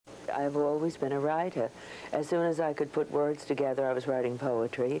I've always been a writer. As soon as I could put words together, I was writing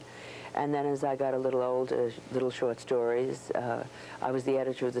poetry. And then as I got a little older, little short stories. I was the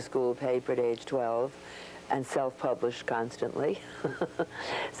editor of the school paper at age 12 and self-published constantly.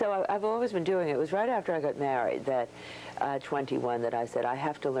 So I've always been doing it. It was right after I got married that 21 that I said, I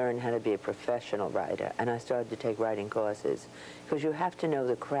have to learn how to be a professional writer. And I started to take writing courses because you have to know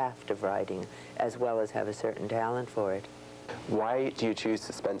the craft of writing as well as have a certain talent for it. Why do you choose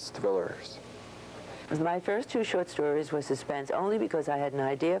suspense thrillers? My first two short stories were suspense only because I had an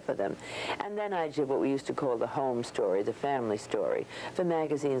idea for them. And then I did what we used to call the home story, the family story. For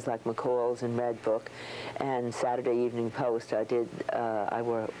magazines like McCall's and Red Book and Saturday Evening Post, I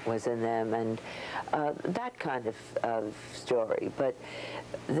was in them, and that kind of story. But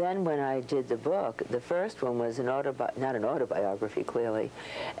then when I did the book, the first one was not an autobiography, clearly,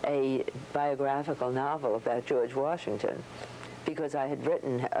 a biographical novel about George Washington, because I had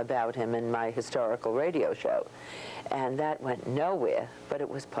written about him in my historical radio show. And that went nowhere, but it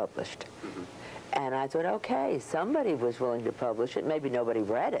was published. And I thought, okay, somebody was willing to publish it. Maybe nobody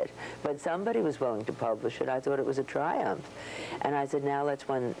read it, but somebody was willing to publish it. I thought it was a triumph. And I said, now let's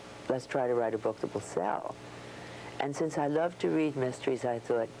try to write a book that will sell. And since I love to read mysteries, I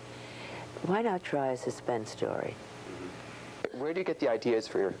thought, why not try a suspense story? Where do you get the ideas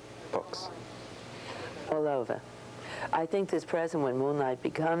for your books? All over. I think this present When Moonlight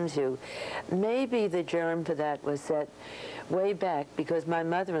Becomes You, maybe the germ for that was set way back because my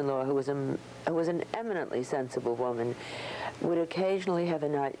mother-in-law, who was an eminently sensible woman, would occasionally have a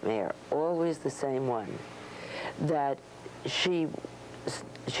nightmare, always the same one, that she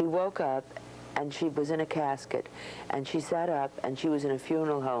woke up and she was in a casket, and she sat up and she was in a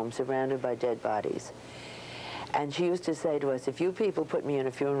funeral home surrounded by dead bodies. And she used to say to us, if you people put me in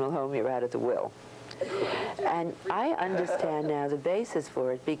a funeral home, you're out of the will. And I understand now the basis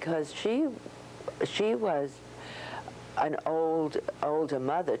for it, because she was an older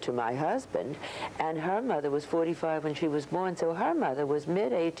mother to my husband, and her mother was 45 when she was born, so her mother was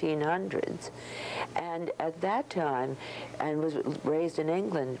mid-1800s. And at that time, and was raised in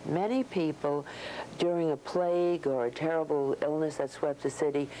England, many people, during a plague or a terrible illness that swept the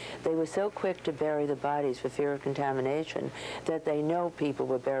city, they were so quick to bury the bodies for fear of contamination that they know people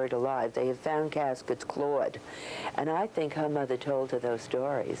were buried alive. They have found caskets clawed. And I think her mother told her those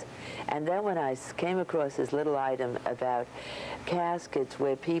stories. And then when I came across this little item about caskets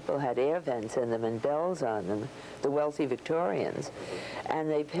where people had air vents in them and bells on them, the wealthy Victorians, and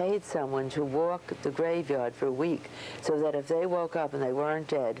they paid someone to walk the graveyard for a week so that if they woke up and they weren't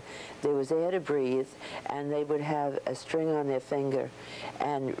dead, there was air to breathe, and they would have a string on their finger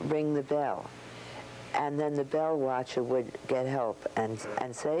and ring the bell. And then the bell watcher would get help and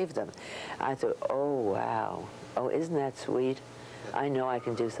save them. I thought, oh, wow. Oh, isn't that sweet? I know I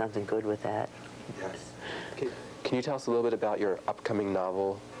can do something good with that. Yes. Can you tell us a little bit about your upcoming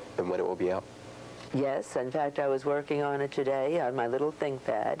novel and when it will be out? Yes, in fact, I was working on it today on my little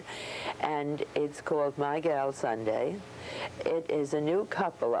ThinkPad, and it's called My Gal Sunday. It is a new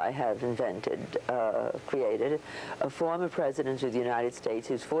couple I have created, a former president of the United States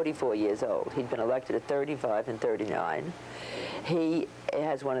who's 44 years old. He'd been elected at 35 and 39. He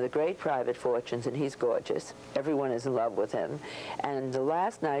has one of the great private fortunes, and he's gorgeous. Everyone is in love with him. And the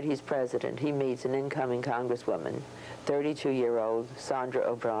last night he's president, he meets an incoming congresswoman, 32-year-old Sandra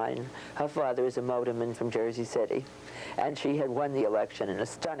O'Brien. Her father is a motorman from Jersey City, and she had won the election in a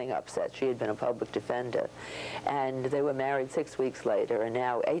stunning upset. She had been a public defender. And they were married 6 weeks later, and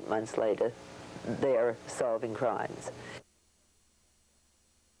now 8 months later, they're solving crimes.